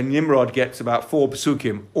Cham, and then Nimrod gets about 4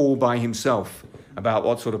 Psukim all by himself about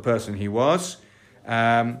what sort of person he was.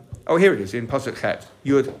 Here it is, in Pasuk Chet,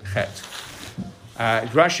 Yud Chet.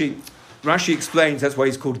 Rashi explains that's why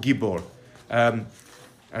he's called Gibor. I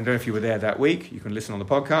don't know if you were there that week. You can listen on the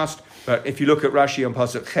podcast. But if you look at Rashi on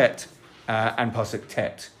Pasuk Chet and Pasuk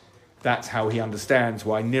Tet, that's how he understands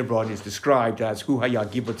why Nimrod is described as Hu Haya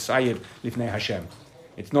Gibor Tzayir Lifnei Hashem.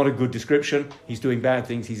 It's not a good description. He's doing bad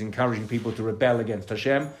things. He's encouraging people to rebel against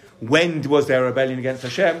Hashem. When was there rebellion against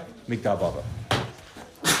Hashem? Migdal Bavel.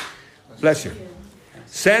 Bless you.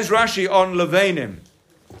 Says Rashi on Levanim,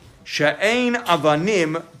 She'ein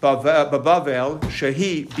avanim babavel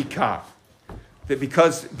shehi bikar. That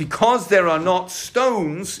because there are not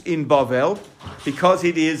stones in Bavel, because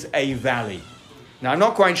it is a valley. Now, I'm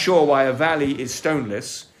not quite sure why a valley is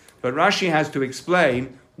stoneless, but Rashi has to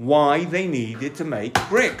explain why they needed to make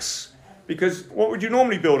bricks. Because what would you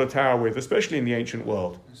normally build a tower with, especially in the ancient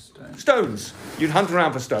world? Stones. You'd hunt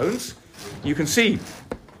around for stones. You can see,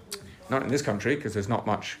 not in this country, because there's not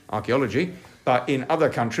much archaeology, but in other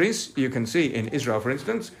countries, you can see, in Israel, for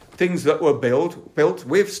instance, things that were built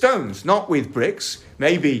with stones, not with bricks.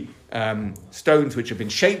 Maybe stones which have been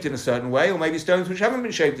shaped in a certain way, or maybe stones which haven't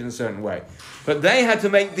been shaped in a certain way. But they had to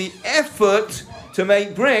make the effort to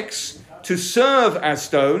make bricks to serve as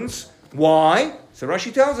stones. Why? So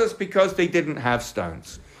Rashi tells us, because they didn't have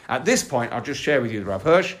stones. At this point, I'll just share with you the Rav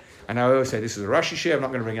Hirsch, and I always say this is a Rashi share. I'm not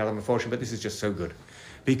going to bring out the Meforshim, but this is just so good.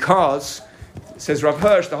 Because, says Rav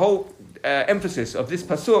Hirsch, the whole emphasis of this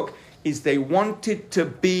pasuk is they wanted to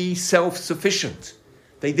be self-sufficient.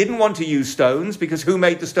 They didn't want to use stones, because who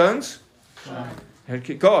made the stones?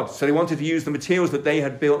 God. So they wanted to use the materials that they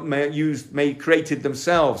had built, created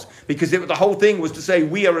themselves. Because the whole thing was to say,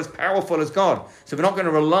 we are as powerful as God. So we're not going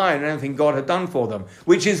to rely on anything God had done for them.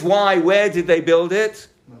 Which is why, where did they build it?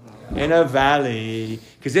 In a valley.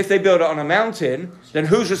 Because if they build it on a mountain, then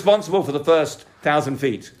who's responsible for the first 1,000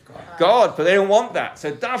 feet? God, but they don't want that.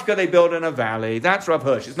 So Dafka they build in a valley. That's Rav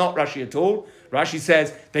Hirsch. It's not Rashi at all. Rashi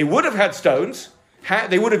says they would have had stones.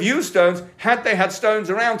 They would have used stones had they had stones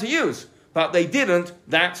around to use. But they didn't.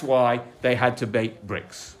 That's why they had to bake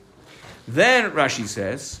bricks. Then Rashi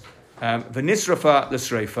says, V'nisrafa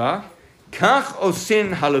l'sreifa, kach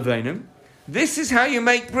osin halevenim. This is how you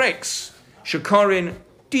make bricks. Shekarin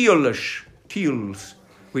tiuls,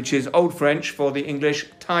 which is Old French for the English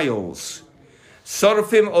tiles.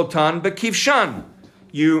 Sorfim otan bekivshan.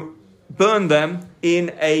 You burn them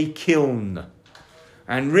in a kiln.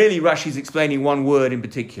 And really, Rashi's explaining one word in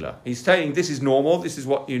particular. He's saying this is normal, this is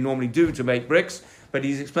what you normally do to make bricks, but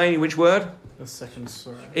he's explaining which word? The second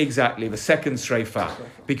sreifa. Exactly, the second sreifa.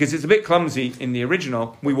 Because it's a bit clumsy in the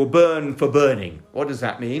original. We will burn for burning. What does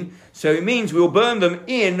that mean? So it means we will burn them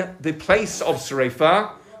in the place of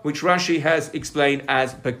sreifa, which Rashi has explained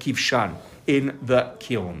as bekivshan, in the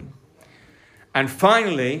kiln. And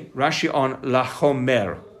finally, Rashi on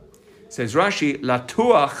lachomer. Says Rashi,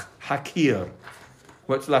 latuach hakir.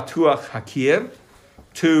 What's latuach hakir?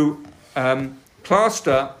 To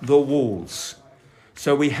plaster the walls.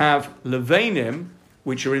 So we have levanim,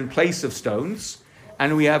 which are in place of stones,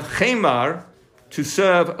 and we have chemar, to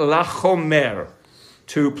serve lachomer,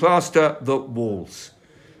 to plaster the walls.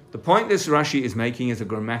 The point this Rashi is making is a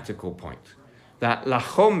grammatical point. That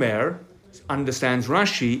lachomer, understands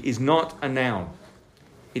Rashi, is not a noun.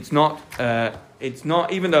 It's not.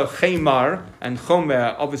 Even though Chemar and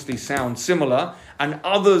Chomer obviously sound similar, and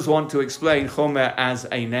others want to explain Chomer as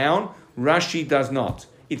a noun, Rashi does not.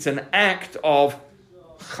 It's an act of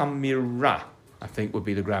Chamira, I think would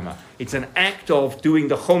be the grammar. It's an act of doing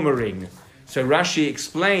the Chomering. So Rashi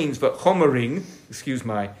explains that Chomering, excuse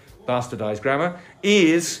my bastardized grammar,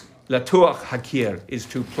 is Latuach Hakir, is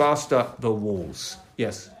to plaster the walls.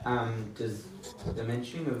 Yes? Does the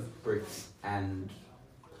mentioning of bricks and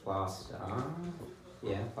plaster,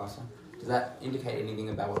 does that indicate anything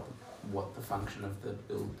about what the function of the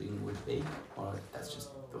building would be? Or that's just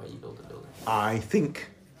the way you build a building? I think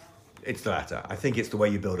it's the latter. I think it's the way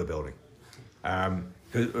you build a building.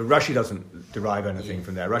 Because Rashi doesn't derive anything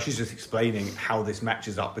from there. Rashi's just explaining how this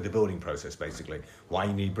matches up with the building process, basically. Why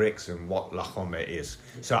you need bricks and what lachome is.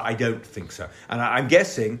 So I don't think so. And I'm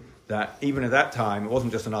guessing that even at that time, it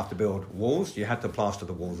wasn't just enough to build walls. You had to plaster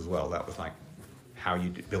the walls as well. That was like how you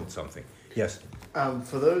build something. Yes?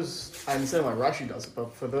 For those, I understand why Rashi does it,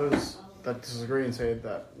 but for those that disagree and say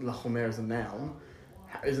that lachomer is a noun,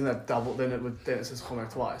 isn't that double? Then it says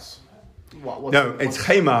chomer twice. It's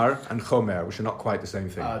chemar and chomer, which are not quite the same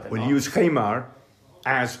thing. We'll use chemar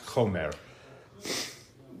as chomer.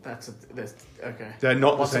 That's okay. They're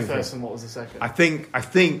not What's the same the first thing. and what was the second? I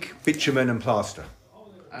think bitumen and plaster.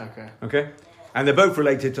 Okay. Okay? And they're both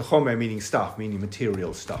related to chomer, meaning stuff, meaning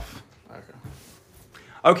material stuff.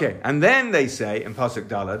 Okay, and then they say in Pasuk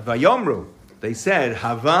Dalad, Vayomru, they said,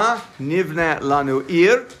 Hava nivna lanu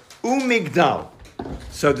ir umigdal.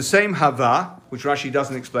 So the same Hava, which Rashi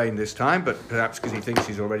doesn't explain this time, but perhaps because he thinks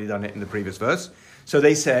he's already done it in the previous verse. So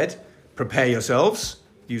they said, prepare yourselves,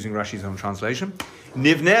 using Rashi's own translation.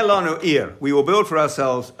 Nivne lanu ir, we will build for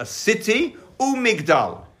ourselves a city,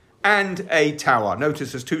 umigdal, and a tower.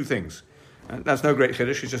 Notice there's two things. That's no great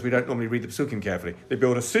chiddush, it's just we don't normally read the Psukim carefully. They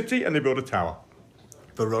build a city and they build a tower.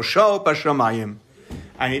 V'rosho b'shamayim,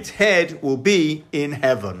 and its head will be in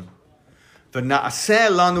heaven. V'na'aseh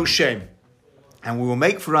lanu shem, and we will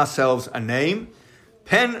make for ourselves a name.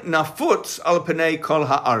 Pen nafutz al penei kol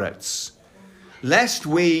haaretz, lest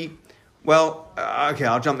we,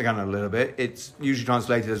 I'll jump the gun a little bit. It's usually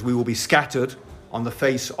translated as we will be scattered on the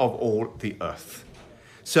face of all the earth.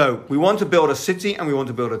 So we want to build a city and we want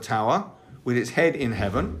to build a tower with its head in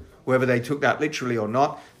heaven, whether they took that literally or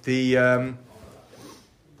not. The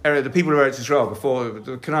people of Eretz Israel, before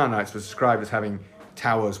the Canaanites, was described as having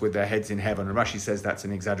towers with their heads in heaven, and Rashi says that's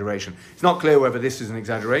an exaggeration. It's not clear whether this is an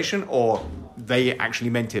exaggeration or they actually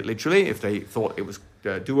meant it literally, if they thought it was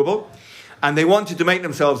doable. And they wanted to make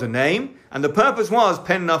themselves a name, and the purpose was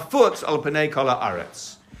Pen Nafutz al Penei Kol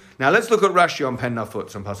Haaretz. Now let's look at Rashi on Pen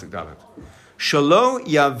Nafutz on Pasuk Dalet. Shalo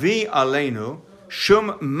yavi aleinu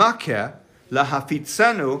shum makeh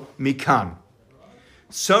lahafitzenu mikan,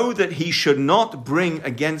 so that he should not bring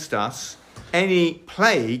against us any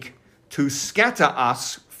plague to scatter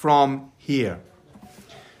us from here.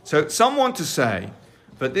 So some want to say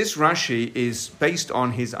that this Rashi is based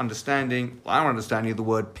on his understanding, our understanding of the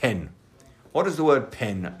word pen. What does the word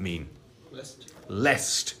pen mean?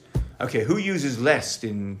 Lest. Okay, who uses lest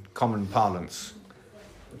in common parlance?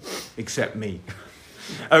 Except me.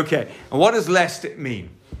 Okay, and what does lest mean?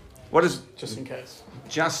 What does... Just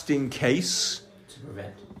in case.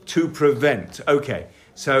 To prevent. Okay.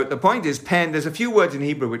 So the point is, pen, there's a few words in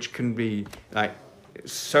Hebrew which can be like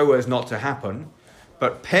so as not to happen,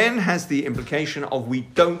 but pen has the implication of we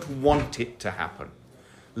don't want it to happen.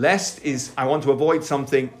 Lest is I want to avoid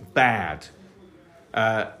something bad.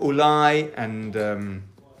 Ulai and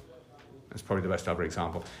that's probably the best other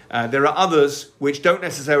example. There are others which don't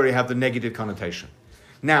necessarily have the negative connotation.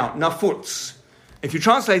 Now, nafutz. If you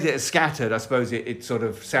translate it as scattered, I suppose it sort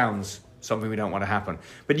of sounds something we don't want to happen.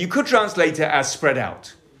 But you could translate it as spread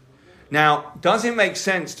out. Now, does it make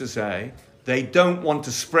sense to say they don't want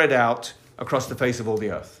to spread out across the face of all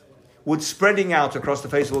the earth? Would spreading out across the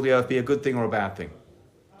face of all the earth be a good thing or a bad thing?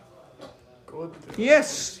 Good.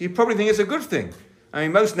 Yes, you probably think it's a good thing. I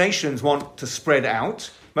mean, most nations want to spread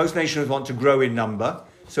out. Most nations want to grow in number.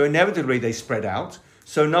 So inevitably they spread out.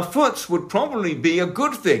 So nafutz would probably be a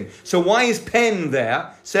good thing. So why is pen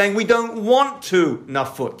there saying we don't want to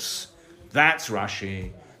nafutz? That's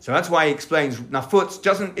Rashi. So that's why he explains nafutz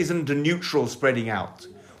isn't a neutral spreading out.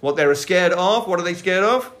 What they're scared of, what are they scared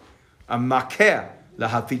of? A makeh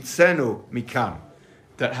lahafitzenu mikan.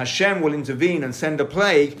 That Hashem will intervene and send a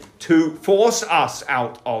plague to force us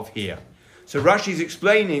out of here. So Rashi's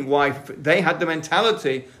explaining why they had the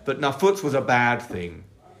mentality that nafutz was a bad thing.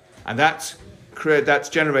 And that's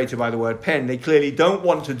generated by the word pen. They clearly don't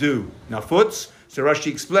want to do nafutz. So Rashi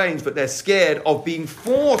explains that they're scared of being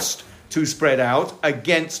forced to spread out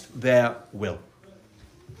against their will.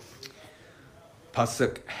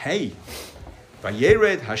 Pasuk Hey.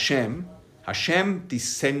 Vayered Hashem. Hashem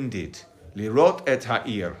descended. Lirot et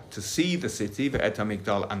ha'ir. To see the city, ve'et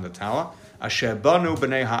ha'migdal, and the tower. Asher banu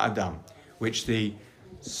b'nei ha'adam. Which the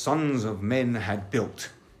sons of men had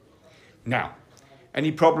built. Now,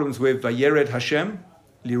 any problems with Vayered Hashem?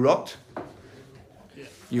 Lirot?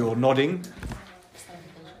 You're nodding.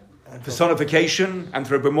 Personification,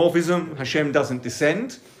 anthropomorphism, Hashem doesn't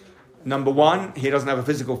descend. Number one, he doesn't have a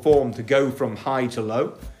physical form to go from high to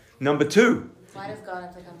low. Number two, Why does God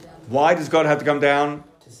have to come down? why does God have to come down?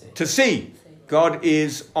 To see. To see. God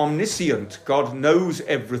is omniscient. God knows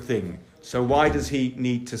everything. So why does he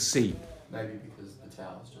need to see? Maybe because the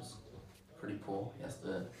tower's just pretty poor. He has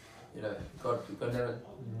to, God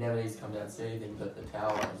never needs to come down and see anything, but the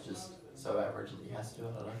tower is just so average that he has to, I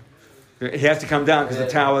don't know. He has to come down because the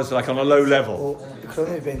tower's like on a low level. Well, it could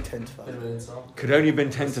only have been 10 Bit of tefachim. an insult. Could only have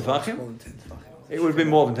been 10 tefachim? More than 10 tefachim. It would have been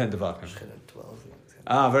more than 10 tefachim. Should have 12.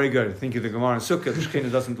 Ah, very good. Think of the Gemara and Sukkah. The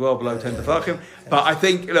Shekhinah doesn't dwell below 10 tefachim. But I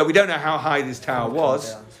think, we don't know how high this tower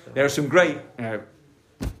was. There are some great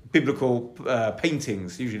biblical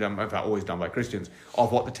paintings, usually done, in fact, always done by Christians,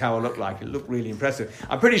 of what the tower looked like. It looked really impressive.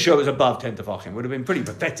 I'm pretty sure it was above 10 tefachim. It would have been pretty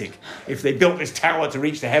pathetic if they built this tower to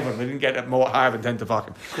reach to heaven. They didn't get up more higher than 10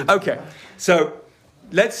 tefachim. Okay, so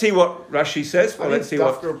let's see what Rashi says. Well, let's see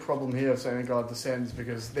what. The problem here of saying that God descends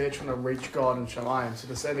because they're trying to reach God in Shamayim. So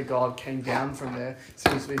to say that God came down from there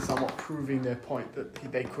seems to be somewhat proving their point that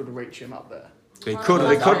they could reach him up there. They could or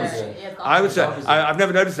they couldn't. Yeah, I would say, I've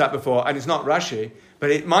never noticed that before, and it's not Rashi, but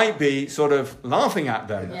it might be sort of laughing at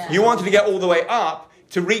them. Yeah. You wanted to get all the way up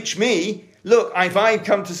to reach me. Look, if I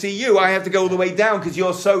come to see you, I have to go all the way down because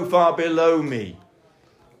you're so far below me.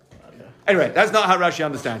 Anyway, that's not how Rashi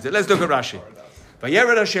understands it. Let's look at Rashi.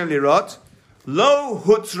 Vayered Hashem lirot, lo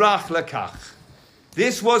hutzrach lekach.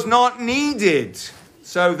 This was not needed.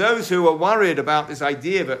 So those who are worried about this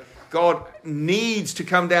idea that God needs to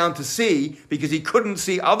come down to see because he couldn't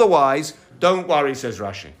see otherwise, don't worry, says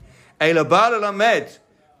Rashi. Ela ba lelamed,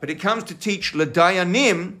 but it comes to teach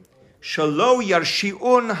l'dayanim shalo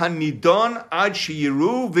yarshi'un hanidon ad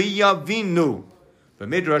sheyiru v'yavinu.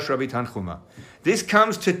 V'midrash Rabbi Tanchuma. This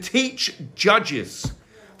comes to teach judges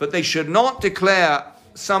that they should not declare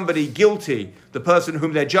somebody guilty, the person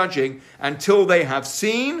whom they're judging, until they have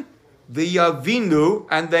seen v'yavinu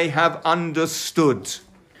and they have understood.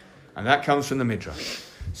 And that comes from the Midrash.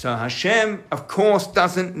 So Hashem, of course,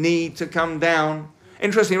 doesn't need to come down.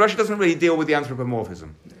 Interestingly, Rashi doesn't really deal with the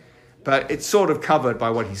anthropomorphism. But it's sort of covered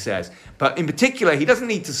by what he says. But in particular, he doesn't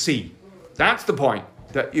need to see. That's the point.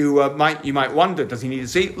 That you might wonder, does he need to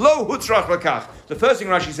see? Lo hutzrach lakach. The first thing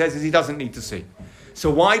Rashi says is he doesn't need to see. So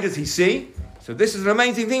why does he see? So this is an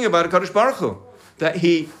amazing thing about HaKadosh Baruch Hu. That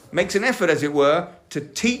he makes an effort, as it were, to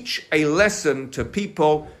teach a lesson to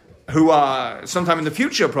people who are sometime in the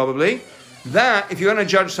future probably, that if you're going to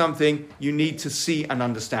judge something, you need to see and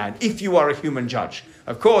understand, if you are a human judge.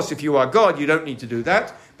 Of course, if you are God, you don't need to do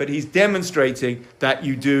that, but he's demonstrating that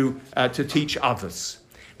you do to teach others.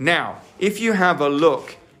 Now, if you have a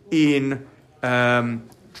look in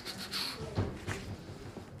Parshas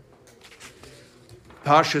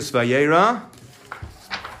Vayera,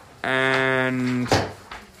 and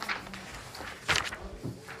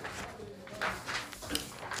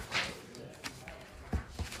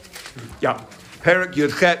Perek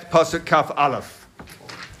Yudchet Pasuk Kaf Aleph.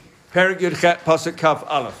 Perek Yudchet Pasuk Kaf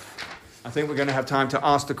Aleph. I think we're going to have time to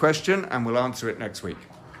ask the question and we'll answer it next week.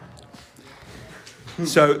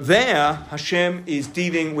 So there, Hashem is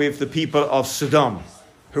dealing with the people of Sodom,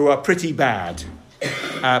 who are pretty bad.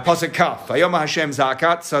 Pasuk Kaf. Vayoma Hashem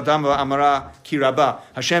Za'akat Sodom Amara Kiraba.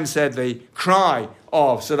 Hashem said the cry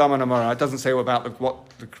of Sodom and Amorah. It doesn't say about what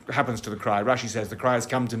happens to the cry. Rashi says the cry has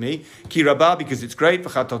come to me. Kiraba, because it's great.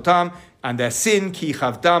 V'chatotam, and their sin. Ki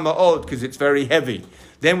chavda ma'od, because it's very heavy.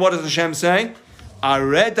 Then what does Hashem say?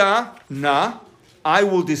 Areda na, I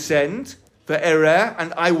will descend. Ve'ereh,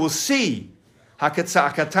 and I will see.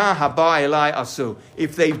 Hakatza'akata haba elai asu.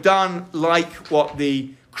 If they've done like what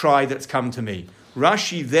the cry that's come to me.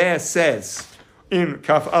 Rashi there says in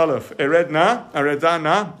Kaf Aleph, Areda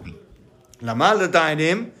na, lama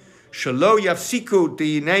l'dayanim, shelo yafsiku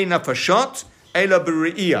dinei nafashot ela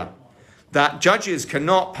b're'iyah. That judges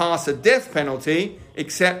cannot pass a death penalty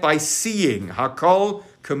except by seeing. Hakol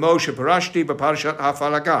kamo sheparashti b'parshat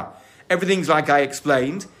hafalaga. Everything's like I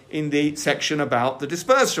explained in the section about the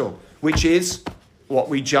dispersal, which is what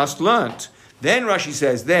we just learnt. Then Rashi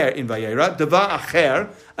says there in Vayera, Dava Acher,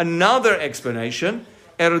 another explanation,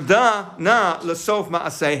 Erda na lasof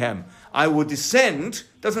ma'asehem. I will descend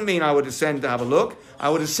doesn't mean I will descend to have a look. I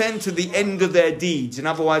will descend to the end of their deeds. In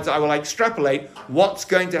other words, I will extrapolate what's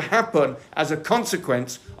going to happen as a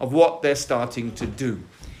consequence of what they're starting to do.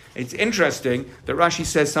 It's interesting that Rashi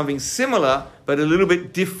says something similar, but a little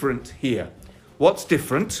bit different here. What's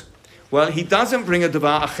different? Well, he doesn't bring a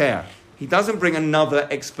davar acher. He doesn't bring another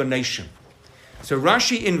explanation. So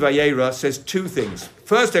Rashi in Vayera says two things.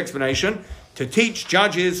 First explanation, to teach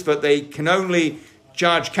judges that they can only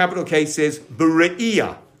judge capital cases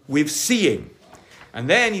b're'iyah, with seeing. And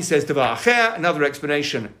then he says davar acher, another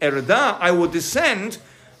explanation, erda, I will descend.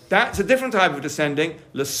 That's a different type of descending,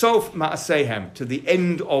 l'sof ma'asehem, to the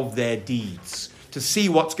end of their deeds, to see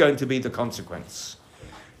what's going to be the consequence.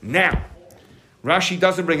 Now, Rashi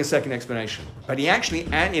doesn't bring a second explanation, but he actually,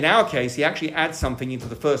 in our case, he actually adds something into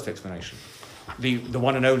the first explanation, the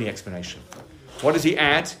one and only explanation. What does he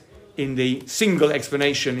add in the single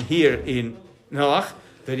explanation here in Noach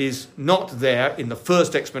that is not there in the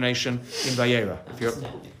first explanation in Vayera?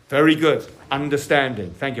 Very good.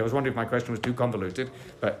 Understanding. Thank you. I was wondering if my question was too convoluted,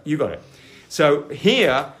 but you got it. So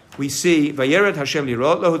here we see Vayered Hashem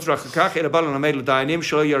lirot lo hutzrachakach el bal lamed l'dayanim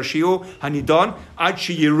shelo yarshiu hanidon ad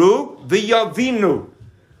sheyiru v'yavinu.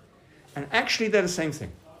 And actually they're the same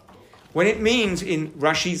thing. When it means in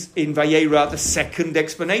Rashi's in Vayera, the second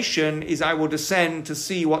explanation is I will descend to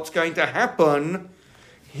see what's going to happen.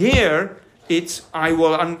 Here it's I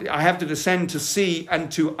have to descend to see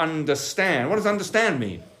and to understand. What does understand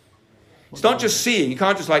mean? It's not just seeing. You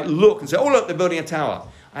can't just look and say, oh, look, they're building a tower.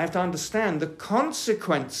 I have to understand the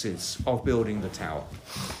consequences of building the tower.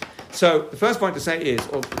 So the first point to say is,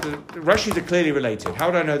 the Rashis are clearly related.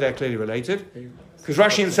 How do I know they're clearly related? Because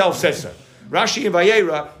Rashi himself says so. Rashi in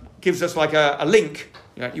Vayera gives us a link.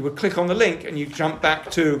 You would click on the link and you jump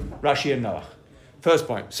back to Rashi and Noach. First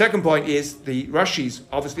point. Second point is the Rashis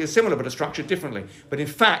obviously are similar but are structured differently. But in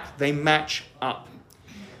fact, they match up.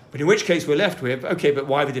 But in which case we're left with, okay, but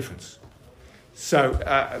why the difference? So,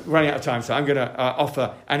 running out of time, so I'm going to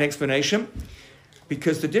offer an explanation.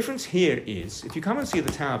 Because the difference here is, if you come and see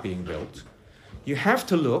the tower being built, you have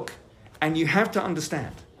to look and you have to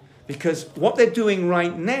understand. Because what they're doing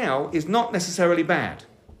right now is not necessarily bad.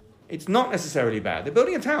 It's not necessarily bad. They're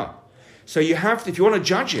building a tower. So you have to, if you want to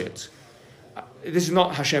judge it, this is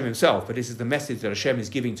not Hashem himself, but this is the message that Hashem is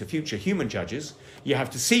giving to future human judges. You have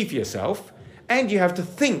to see for yourself, and you have to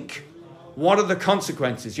think. What are the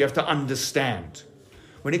consequences? You have to understand.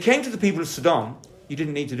 When it came to the people of Sodom, you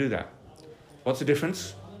didn't need to do that. What's the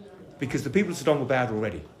difference? Because the people of Sodom were bad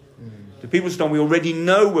already. The people of Sodom we already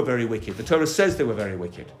know were very wicked. The Torah says they were very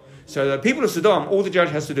wicked. So the people of Sodom, all the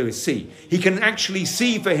judge has to do is see. He can actually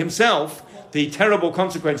see for himself the terrible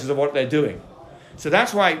consequences of what they're doing. So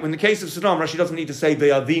that's why, in the case of Sodom, Rashi doesn't need to say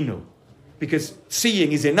ve'avinu, because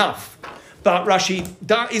seeing is enough. But Rashi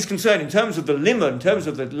is concerned in terms of the limud, in terms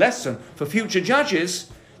of the lesson for future judges,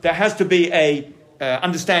 there has to be a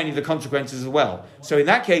understanding of the consequences as well. So in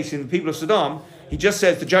that case, in the people of Sodom, he just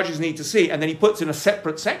says the judges need to see, and then he puts in a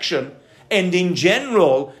separate section, and in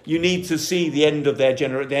general, you need to see the end of their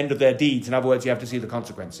deeds. In other words, you have to see the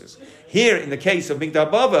consequences. Here, in the case of Migdal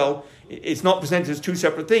Bavel, it's not presented as two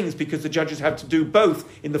separate things because the judges have to do both.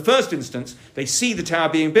 In the first instance, they see the tower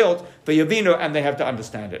being built for Yavino and they have to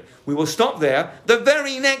understand it. We will stop there. The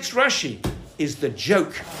very next Rashi is the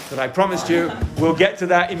joke that I promised you. We'll get to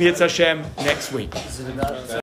that in Yitz Hashem next week.